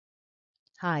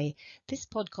Hi, this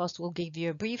podcast will give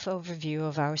you a brief overview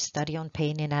of our study on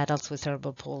pain in adults with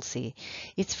cerebral palsy.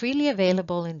 It's freely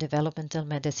available in Developmental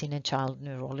Medicine and Child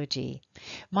Neurology.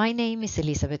 My name is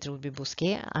Elisabet Rodby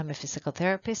Bousquet. I'm a physical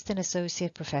therapist and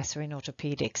associate professor in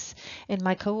orthopedics, and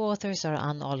my co-authors are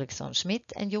Ann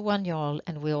Alexson-Schmidt and Johan Jarl,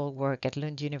 and we all work at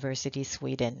Lund University,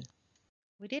 Sweden.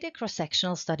 We did a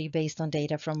cross-sectional study based on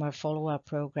data from our follow-up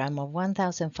program of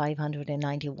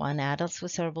 1,591 adults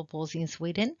with cerebral palsy in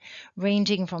Sweden,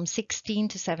 ranging from 16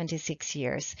 to 76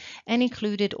 years, and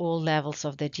included all levels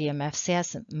of the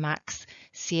GMFCS, MAX,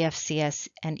 CFCS,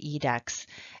 and EDAX.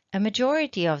 A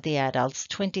majority of the adults,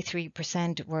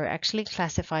 23%, were actually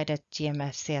classified at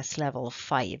GMFCS level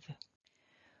 5.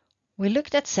 We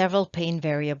looked at several pain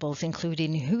variables,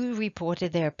 including who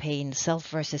reported their pain, self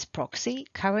versus proxy,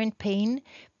 current pain,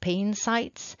 pain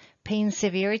sites, pain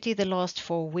severity the last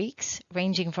 4 weeks,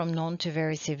 ranging from none to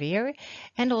very severe,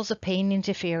 and also pain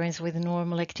interference with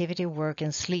normal activity, work,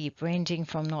 and sleep, ranging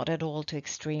from not at all to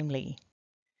extremely.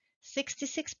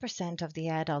 66% of the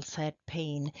adults had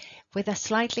pain, with a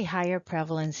slightly higher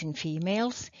prevalence in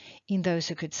females, in those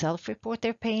who could self-report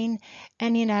their pain,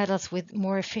 and in adults with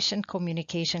more efficient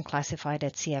communication classified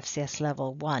at CFCS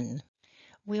level 1.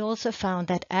 We also found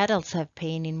that adults have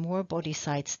pain in more body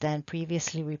sites than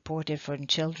previously reported from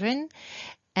children,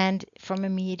 and from a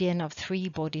median of 3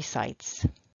 body sites.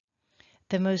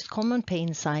 The most common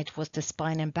pain site was the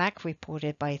spine and back,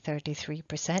 reported by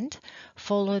 33%,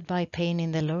 followed by pain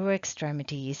in the lower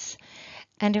extremities,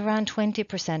 and around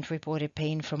 20% reported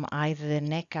pain from either the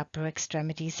neck, upper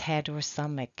extremities, head, or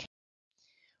stomach.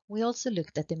 We also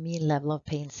looked at the mean level of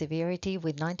pain severity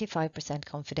with 95%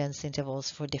 confidence intervals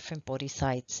for different body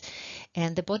sites,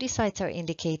 and the body sites are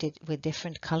indicated with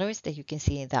different colors that you can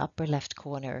see in the upper left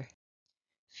corner.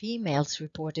 Females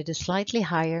reported a slightly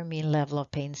higher mean level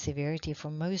of pain severity for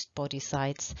most body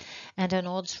sites and an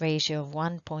odds ratio of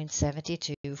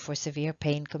 1.72 for severe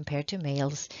pain compared to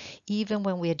males, even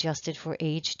when we adjusted for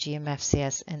age,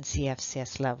 GMFCS, and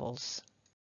CFCS levels.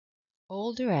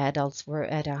 Older adults were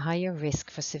at a higher risk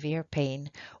for severe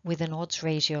pain, with an odds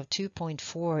ratio of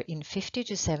 2.4 in 50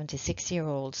 to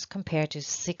 76-year-olds compared to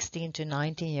 16 to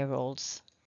 19-year-olds.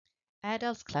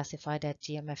 Adults classified at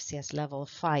GMFCS level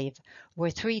 5 were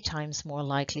 3 times more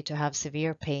likely to have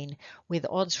severe pain, with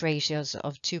odds ratios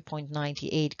of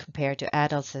 2.98 compared to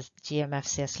adults at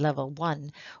GMFCS level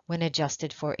 1 when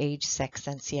adjusted for age, sex,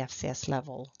 and CFCS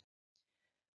level.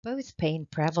 Both pain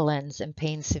prevalence and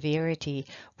pain severity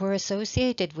were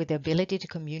associated with the ability to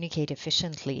communicate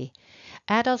efficiently.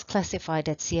 Adults classified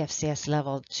at CFCS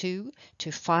level 2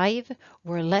 to 5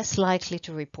 were less likely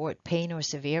to report pain or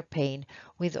severe pain,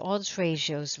 with odds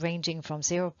ratios ranging from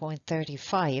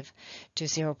 0.35 to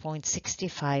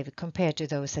 0.65 compared to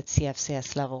those at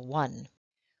CFCS level 1.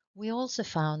 We also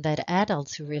found that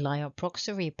adults who rely on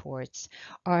proxy reports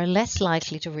are less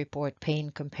likely to report pain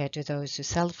compared to those who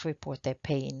self-report their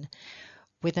pain,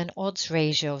 with an odds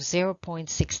ratio of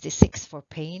 0.66 for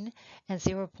pain and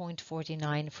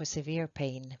 0.49 for severe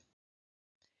pain.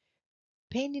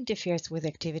 Pain interferes with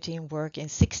activity and work in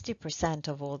 60%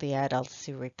 of all the adults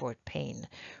who report pain,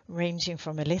 ranging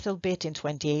from a little bit in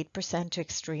 28% to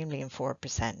extremely in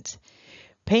 4%.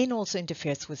 Pain also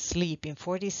interferes with sleep in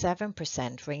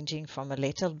 47%, ranging from a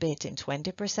little bit in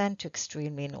 20% to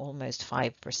extremely in almost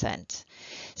 5%.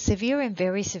 Severe and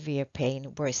very severe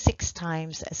pain were 6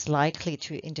 times as likely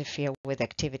to interfere with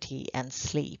activity and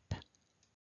sleep.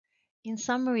 In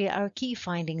summary, our key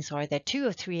findings are that 2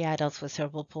 of 3 adults with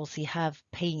cerebral palsy have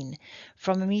pain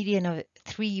from a median of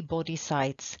 3 body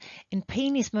sites, and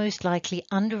pain is most likely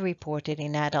underreported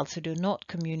in adults who do not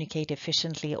communicate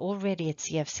efficiently already at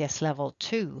CFCS level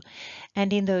 2,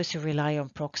 and in those who rely on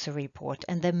proxy report,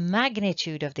 and the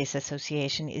magnitude of this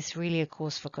association is really a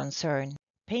cause for concern.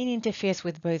 Pain interferes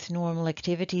with both normal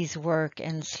activities, work,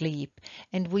 and sleep,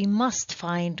 and we must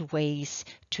find ways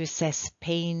to assess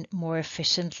pain more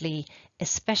efficiently,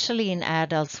 especially in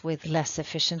adults with less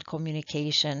efficient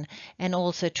communication, and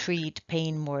also treat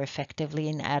pain more effectively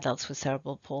in adults with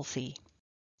cerebral palsy.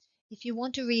 If you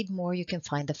want to read more, you can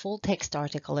find the full text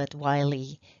article at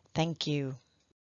Wiley. Thank you.